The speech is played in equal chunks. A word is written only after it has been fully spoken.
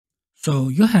So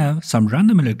you have some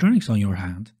random electronics on your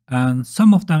hand, and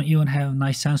some of them even have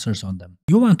nice sensors on them.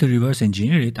 You want to reverse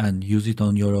engineer it and use it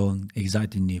on your own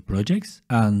exciting new projects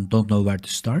and don't know where to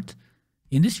start?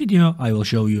 In this video, I will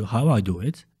show you how I do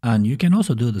it, and you can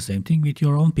also do the same thing with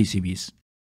your own PCBs.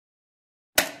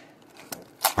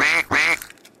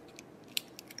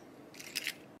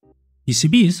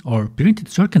 PCBs, or printed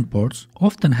circuit boards,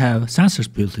 often have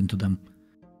sensors built into them.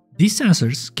 These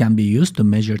sensors can be used to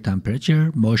measure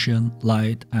temperature, motion,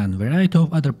 light, and a variety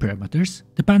of other parameters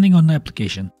depending on the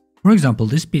application. For example,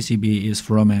 this PCB is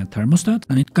from a thermostat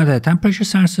and it got a temperature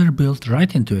sensor built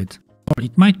right into it. Or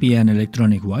it might be an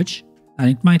electronic watch and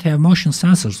it might have motion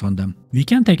sensors on them. We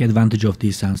can take advantage of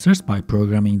these sensors by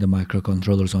programming the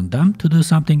microcontrollers on them to do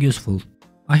something useful.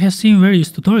 I have seen various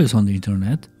tutorials on the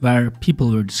internet where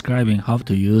people were describing how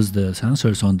to use the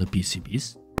sensors on the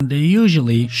PCBs. They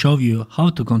usually show you how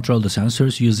to control the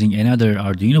sensors using another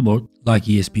Arduino board like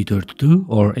ESP32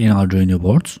 or any Arduino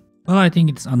boards. But I think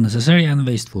it's unnecessary and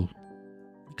wasteful.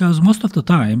 Because most of the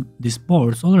time, these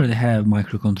boards already have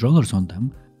microcontrollers on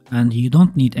them and you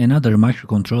don't need another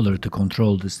microcontroller to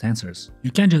control the sensors. You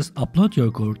can just upload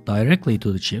your code directly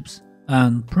to the chips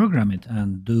and program it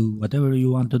and do whatever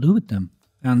you want to do with them.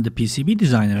 And the PCB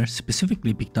designer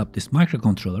specifically picked up this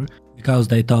microcontroller because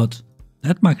they thought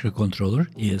that microcontroller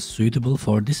is suitable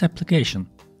for this application.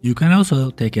 You can also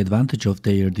take advantage of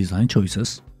their design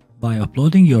choices by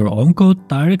uploading your own code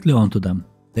directly onto them.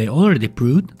 They already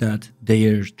proved that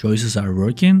their choices are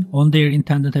working on their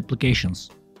intended applications.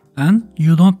 And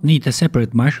you don't need a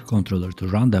separate microcontroller to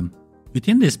run them.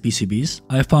 Within these PCBs,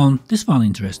 I found this one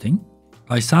interesting.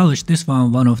 I salvaged this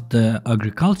one of the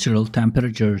agricultural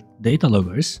temperature data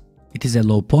loggers. It is a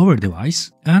low power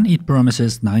device and it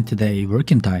promises 90-day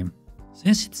working time.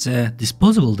 Since it's a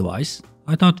disposable device,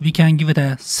 I thought we can give it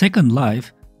a second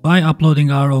life by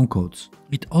uploading our own codes.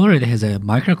 It already has a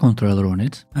microcontroller on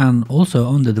it, and also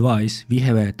on the device we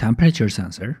have a temperature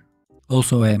sensor,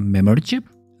 also a memory chip,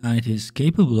 and it is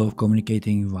capable of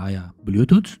communicating via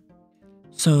Bluetooth.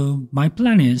 So my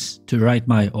plan is to write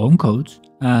my own code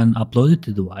and upload it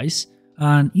to the device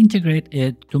and integrate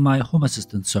it to my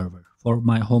Homeassistant server for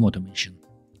my home automation.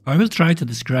 I will try to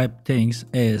describe things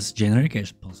as generic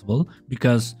as possible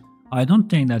because I don't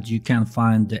think that you can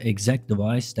find the exact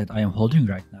device that I am holding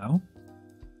right now.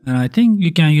 And I think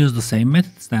you can use the same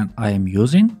methods that I am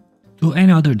using to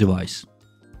any other device.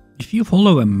 If you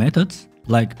follow a method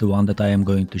like the one that I am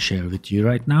going to share with you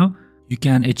right now, you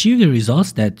can achieve the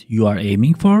results that you are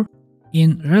aiming for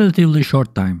in relatively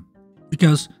short time.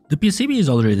 Because the PCB is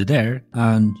already there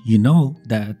and you know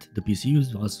that the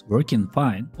PCB was working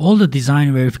fine. All the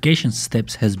design verification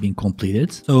steps has been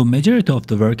completed, so majority of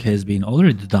the work has been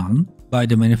already done by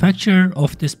the manufacturer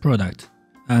of this product.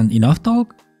 And enough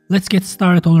talk, let's get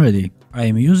started already. I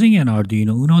am using an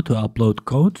Arduino Uno to upload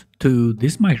code to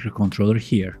this microcontroller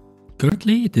here.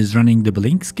 Currently it is running the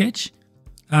Blink sketch.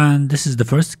 And this is the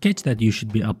first sketch that you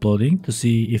should be uploading to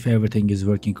see if everything is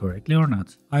working correctly or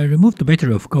not. I removed the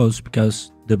battery of course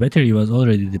because the battery was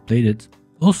already depleted.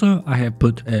 Also I have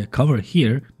put a cover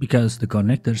here because the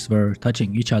connectors were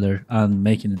touching each other and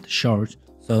making it short,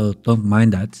 so don't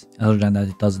mind that, other than that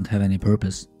it doesn't have any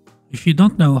purpose. If you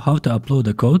don't know how to upload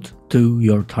a code to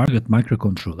your target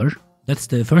microcontroller, that's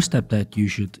the first step that you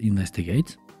should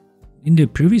investigate. In the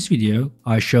previous video,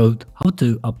 I showed how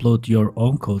to upload your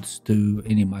own codes to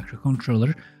any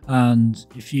microcontroller, and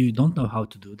if you don't know how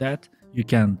to do that, you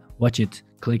can watch it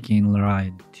clicking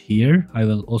right here. I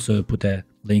will also put a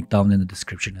link down in the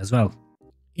description as well.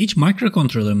 Each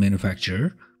microcontroller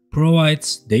manufacturer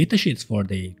provides datasheets for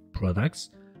their products,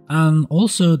 and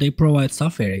also they provide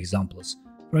software examples.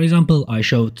 For example, I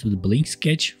showed the Blink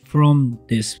sketch from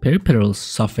these peripherals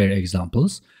software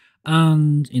examples.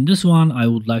 And in this one I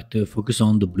would like to focus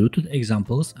on the Bluetooth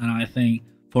examples, and I think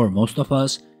for most of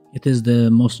us it is the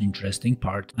most interesting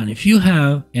part. And if you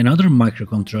have another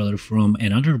microcontroller from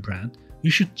another brand,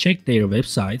 you should check their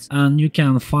websites and you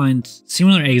can find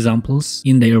similar examples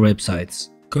in their websites.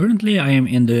 Currently I am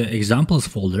in the examples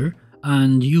folder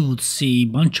and you would see a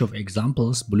bunch of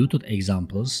examples, Bluetooth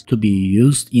examples to be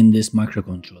used in this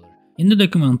microcontroller. In the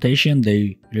documentation,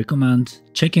 they recommend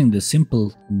checking the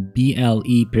simple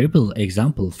BLE peripheral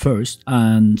example first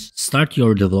and start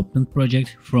your development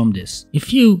project from this.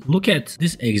 If you look at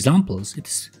these examples,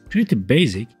 it's pretty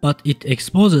basic, but it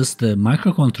exposes the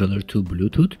microcontroller to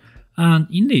Bluetooth, and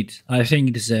indeed, I think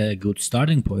it is a good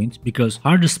starting point because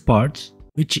hardest part,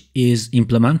 which is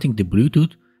implementing the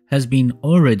Bluetooth, has been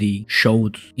already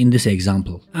showed in this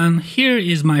example. And here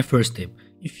is my first tip.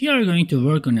 If you are going to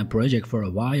work on a project for a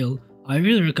while, I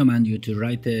really recommend you to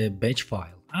write a batch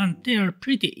file, and they are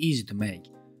pretty easy to make.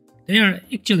 They are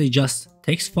actually just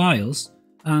text files,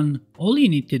 and all you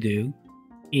need to do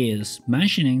is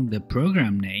mentioning the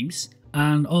program names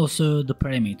and also the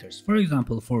parameters. For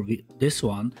example, for this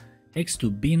one, hex to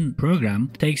bin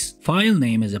program takes file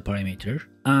name as a parameter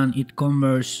and it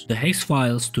converts the hex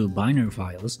files to binary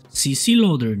files. CC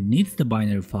loader needs the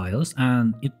binary files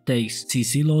and it takes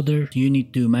CC loader. You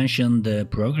need to mention the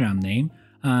program name,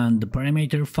 and the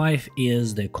parameter 5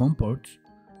 is the COM port,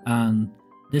 and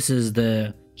this is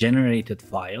the generated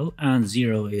file, and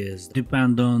 0 is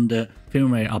depend on the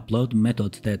firmware upload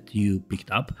method that you picked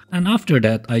up. And after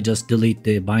that I just delete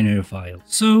the binary file.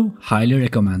 So highly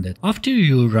recommended. After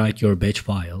you write your batch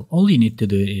file, all you need to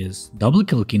do is double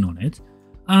clicking on it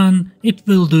and it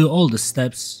will do all the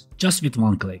steps just with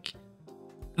one click.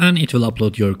 And it will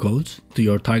upload your code to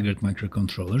your target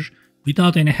microcontroller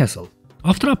without any hassle.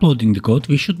 After uploading the code,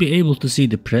 we should be able to see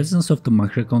the presence of the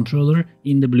microcontroller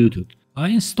in the Bluetooth. I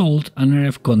installed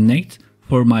NRF Connect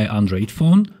for my Android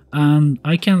phone and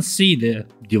I can see the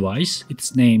device.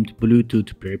 It's named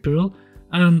Bluetooth Peripheral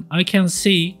and I can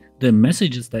see the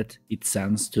messages that it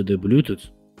sends to the Bluetooth.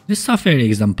 This software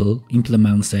example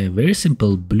implements a very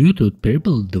simple Bluetooth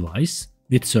Peripheral device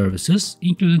with services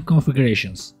including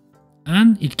configurations,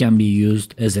 and it can be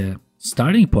used as a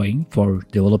starting point for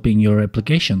developing your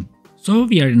application. So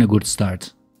we are in a good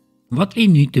start. What we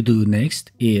need to do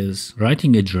next is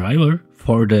writing a driver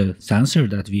for the sensor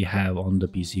that we have on the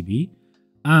PCB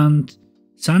and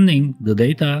sending the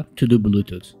data to the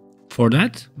Bluetooth. For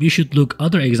that, we should look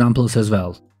other examples as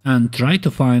well and try to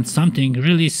find something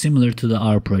really similar to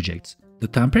our project. The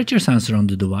temperature sensor on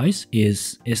the device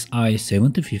is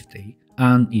SI7050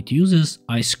 and it uses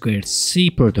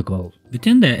I2C protocol.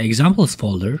 Within the examples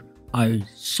folder, I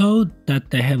saw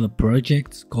that they have a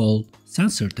project called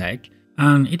Sensor Tag,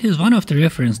 and it is one of the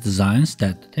reference designs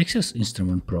that Texas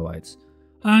Instruments provides.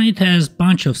 And it has a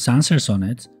bunch of sensors on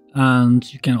it,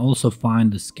 and you can also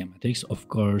find the schematics. Of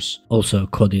course, also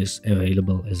code is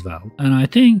available as well. And I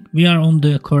think we are on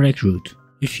the correct route.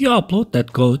 If you upload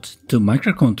that code to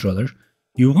microcontroller,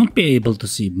 you won't be able to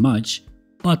see much,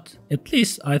 but at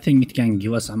least I think it can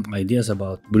give us some ideas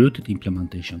about Bluetooth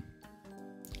implementation.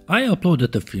 I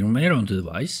uploaded the firmware on the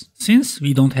device. Since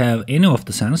we don't have any of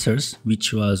the sensors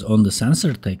which was on the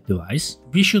sensor tag device,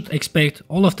 we should expect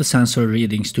all of the sensor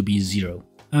readings to be 0.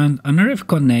 And NRF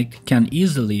Connect can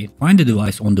easily find the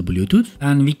device on the Bluetooth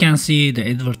and we can see the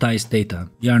advertised data.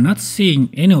 We are not seeing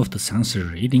any of the sensor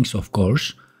readings of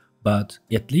course, but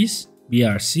at least we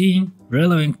are seeing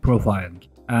relevant profiling.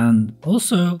 And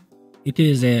also it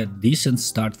is a decent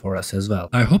start for us as well.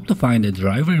 I hope to find a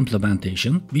driver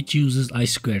implementation which uses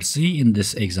I2C in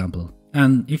this example.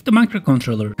 And if the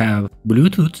microcontroller have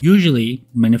Bluetooth, usually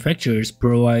manufacturers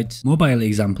provide mobile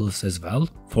examples as well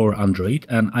for Android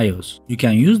and iOS. You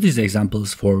can use these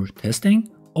examples for testing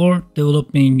or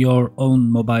developing your own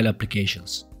mobile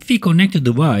applications. If we connect the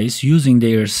device using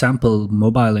their sample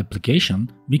mobile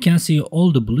application, we can see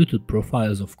all the Bluetooth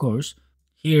profiles of course.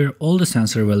 Here all the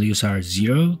sensor values are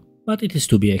 0. But it is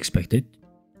to be expected.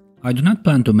 I do not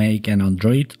plan to make an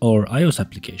Android or iOS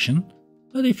application,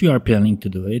 but if you are planning to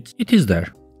do it, it is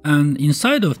there. And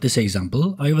inside of this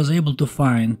example, I was able to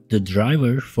find the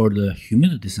driver for the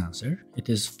humidity sensor. It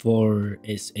is for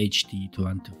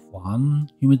SHT21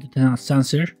 humidity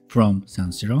sensor from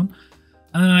Sensiron.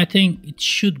 And I think it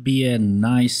should be a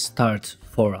nice start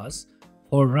for us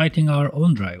for writing our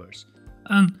own drivers.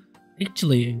 And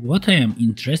actually, what I am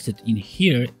interested in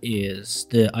here is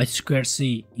the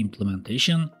I2C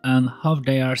implementation and how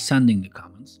they are sending the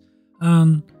comments.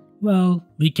 And well,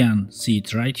 we can see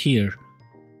it right here.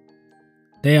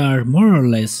 They are more or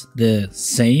less the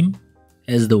same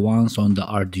as the ones on the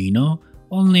Arduino,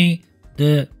 only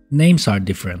the names are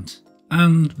different.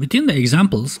 And within the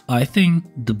examples, I think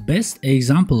the best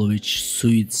example which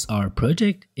suits our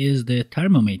project is the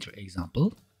thermometer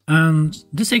example. And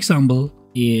this example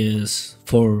is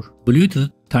for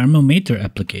Bluetooth thermometer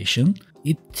application.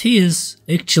 It is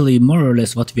actually more or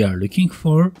less what we are looking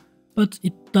for, but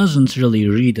it doesn't really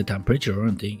read the temperature or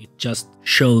anything, it just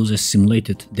shows a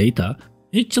simulated data.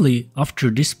 Actually, after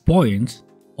this point,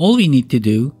 all we need to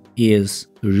do is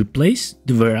replace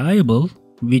the variable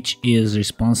which is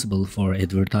responsible for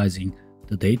advertising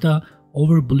the data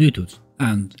over Bluetooth.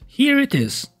 And here it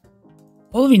is.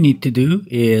 All we need to do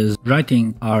is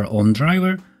writing our own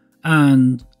driver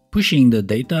and pushing the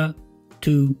data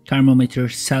to thermometer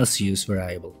Celsius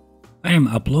variable. I am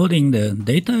uploading the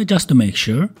data just to make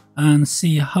sure and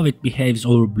see how it behaves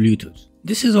over Bluetooth.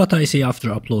 This is what I see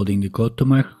after uploading the code to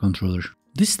microcontroller.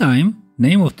 This time,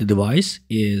 name of the device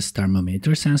is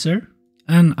thermometer sensor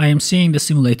and I am seeing the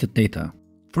simulated data.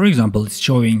 For example, it's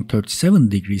showing 37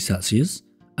 degrees Celsius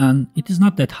and it is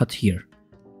not that hot here.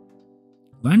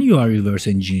 When you are reverse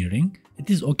engineering, it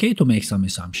is okay to make some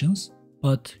assumptions,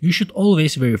 but you should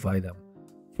always verify them.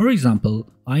 For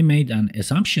example, I made an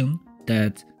assumption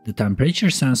that the temperature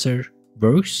sensor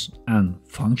works and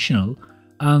functional,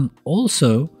 and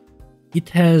also it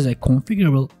has a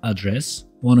configurable address.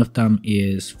 One of them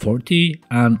is 40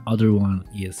 and other one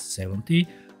is 70,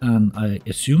 and I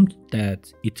assumed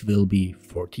that it will be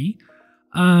 40.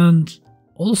 And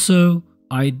also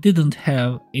I didn't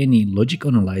have any logic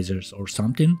analyzers or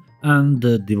something, and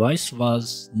the device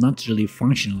was not really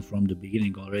functional from the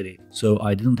beginning already. So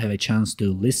I didn't have a chance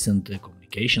to listen to the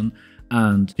communication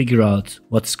and figure out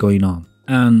what's going on.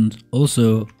 And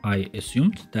also I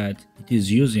assumed that it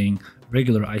is using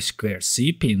regular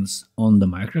I2C pins on the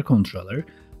microcontroller,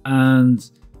 and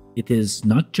it is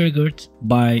not triggered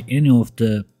by any of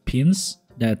the pins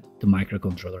that the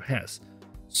microcontroller has.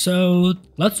 So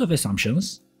lots of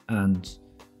assumptions, and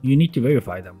you need to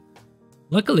verify them.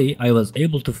 Luckily, I was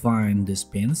able to find these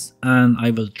pins, and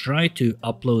I will try to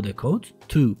upload the code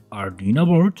to Arduino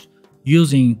board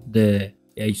using the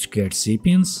I2C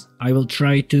pins. I will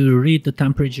try to read the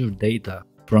temperature data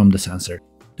from the sensor.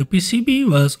 The PCB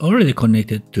was already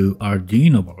connected to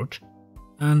Arduino board,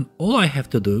 and all I have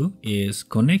to do is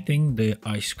connecting the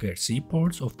I2C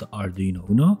ports of the Arduino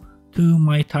Uno to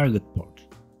my target port.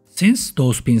 Since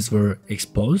those pins were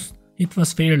exposed, it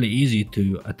was fairly easy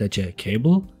to attach a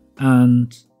cable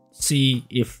and see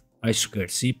if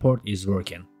I2C port is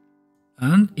working.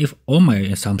 And if all my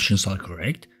assumptions are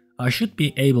correct, I should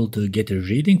be able to get a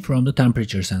reading from the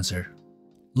temperature sensor.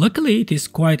 Luckily, it is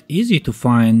quite easy to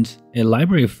find a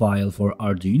library file for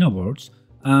Arduino boards,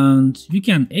 and you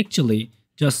can actually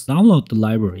just download the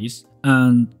libraries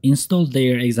and install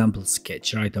their example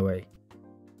sketch right away.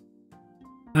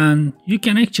 And you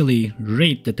can actually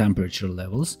rate the temperature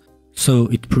levels. So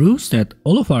it proves that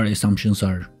all of our assumptions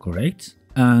are correct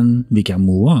and we can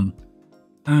move on.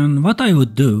 And what I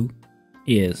would do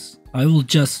is I will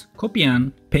just copy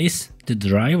and paste the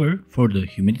driver for the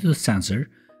humidity sensor,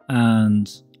 and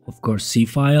of course C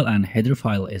file and header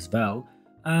file as well,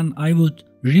 and I would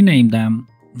rename them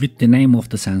with the name of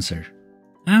the sensor.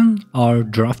 And our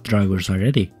draft drivers are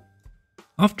ready.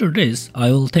 After this,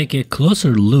 I will take a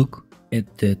closer look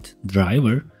at that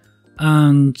driver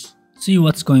and see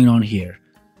what's going on here.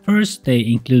 First, they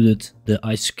included the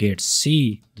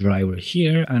I2C driver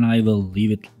here, and I will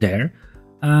leave it there.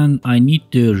 And I need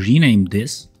to rename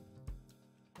this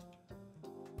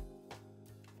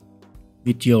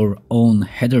with your own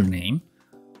header name.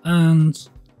 And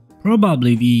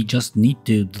probably we just need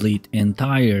to delete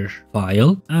entire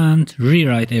file and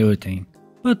rewrite everything.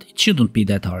 But it shouldn't be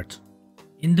that hard.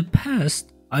 In the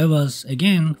past, I was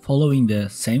again following the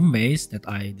same ways that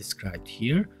I described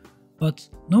here. But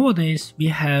nowadays we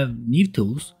have new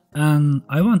tools, and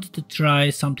I wanted to try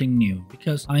something new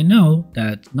because I know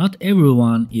that not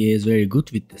everyone is very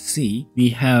good with the C. We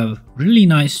have really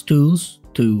nice tools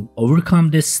to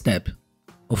overcome this step.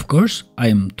 Of course, I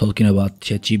am talking about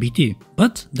ChatGPT,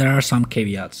 but there are some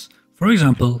caveats. For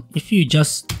example, if you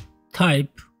just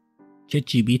type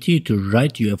ChatGPT to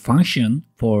write you a function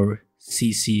for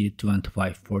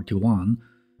CC2541,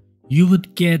 you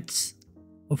would get,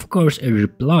 of course, a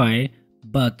reply,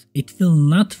 but it will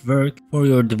not work for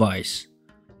your device.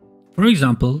 For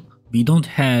example, we don't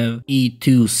have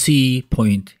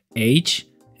E2C.H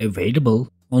available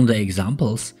on the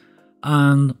examples,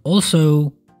 and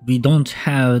also we don't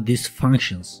have these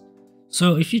functions.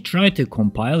 So if you try to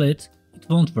compile it, it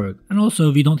won't work. And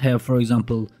also we don't have, for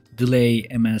example, delay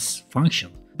ms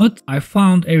function. But I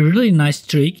found a really nice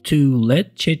trick to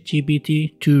let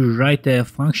ChatGPT to write a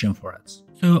function for us.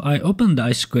 So I opened the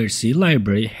I2C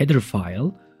library header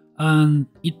file, and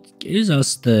it gives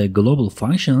us the global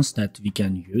functions that we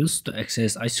can use to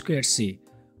access I2C.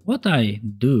 What I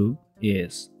do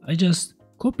is I just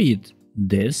copied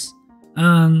this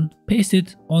and paste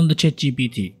it on the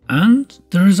ChatGPT, and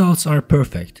the results are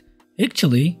perfect.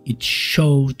 Actually, it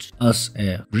showed us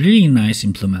a really nice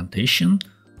implementation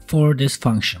for this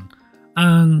function.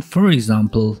 And for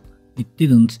example, it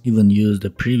didn't even use the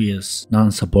previous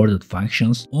non-supported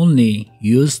functions, only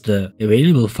used the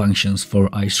available functions for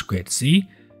I2C,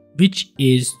 which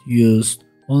is used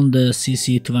on the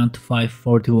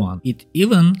CC2541. It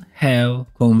even have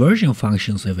conversion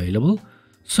functions available,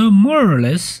 so more or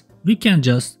less we can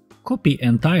just copy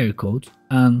entire code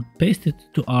and paste it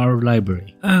to our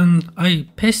library. And I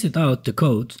pasted out the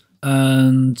code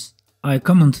and I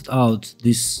commented out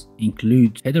this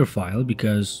include header file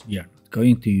because we are not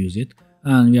going to use it,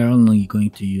 and we are only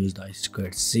going to use the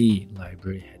I2C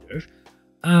library header.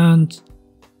 And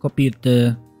copied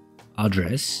the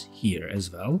address here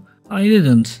as well. I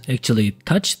didn't actually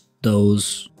touch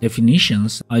those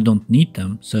definitions. I don't need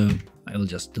them, so I will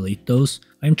just delete those.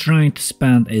 I'm trying to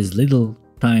spend as little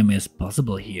time as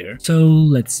possible here. So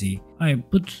let's see. I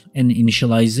put an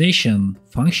initialization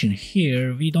function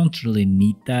here. We don't really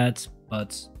need that,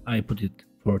 but I put it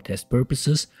for test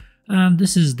purposes. And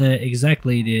this is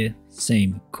exactly the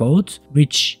same code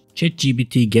which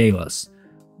ChatGPT gave us.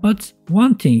 But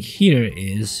one thing here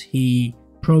is he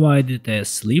provided a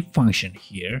sleep function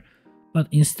here, but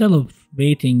instead of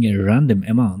waiting a random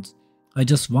amount, I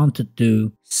just wanted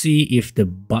to see if the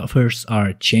buffers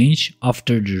are changed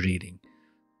after the reading.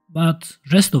 But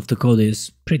rest of the code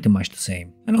is pretty much the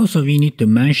same. And also we need to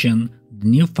mention the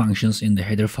new functions in the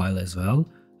header file as well,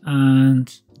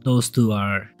 and those two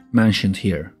are mentioned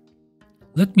here.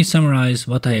 Let me summarize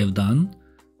what I have done.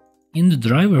 In the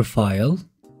driver file,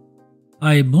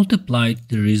 I multiplied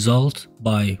the result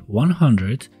by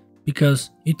 100 because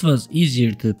it was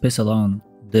easier to pass along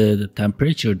the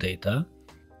temperature data.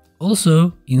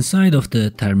 Also, inside of the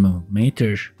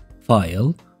thermometer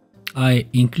file, I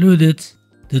included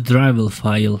the driver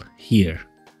file here.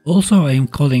 Also, I am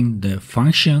calling the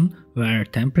function where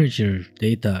temperature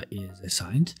data is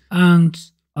assigned, and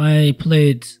I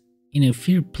played in a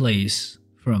few places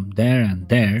from there and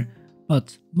there,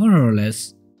 but more or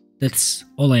less that's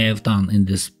all I have done in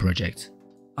this project.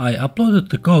 I uploaded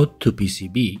the code to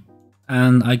PCB,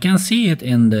 and I can see it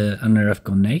in the NRF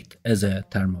Connect as a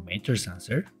thermometer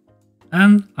sensor,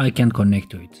 and I can connect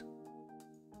to it.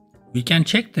 We can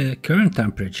check the current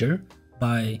temperature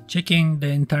by checking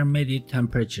the intermediate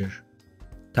temperature.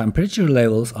 Temperature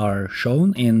levels are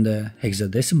shown in the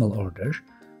hexadecimal order,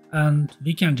 and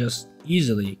we can just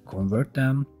easily convert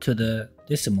them to the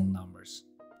decimal numbers.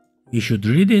 We should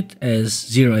read it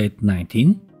as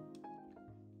 0819,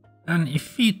 and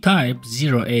if we type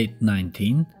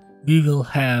 0819, we will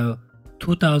have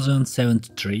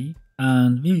 2073,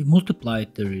 and we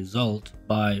multiplied the result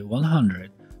by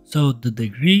 100, so the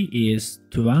degree is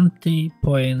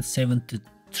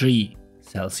 20.73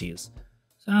 Celsius,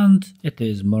 and it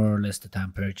is more or less the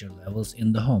temperature levels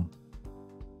in the home.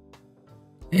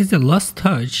 As the last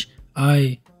touch,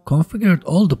 I configured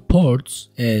all the ports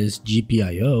as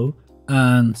GPIO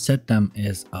and set them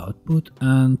as output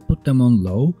and put them on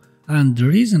low, and the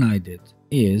reason I did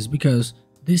is because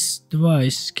this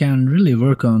device can really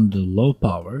work on the low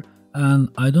power and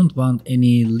I don't want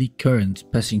any leak current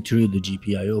passing through the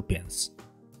GPIO pins.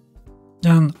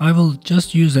 Then I will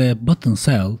just use a button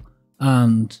cell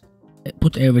and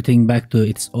put everything back to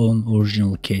its own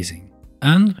original casing,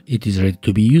 and it is ready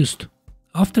to be used.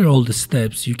 After all the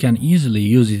steps, you can easily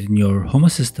use it in your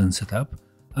Homeassistant setup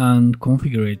and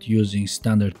configure it using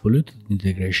standard Bluetooth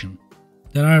integration.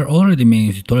 There are already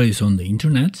many tutorials on the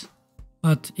internet,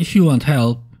 but if you want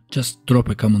help, just drop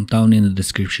a comment down in the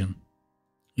description.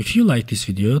 If you like this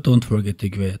video, don't forget to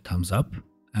give it a thumbs up,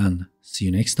 and see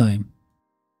you next time.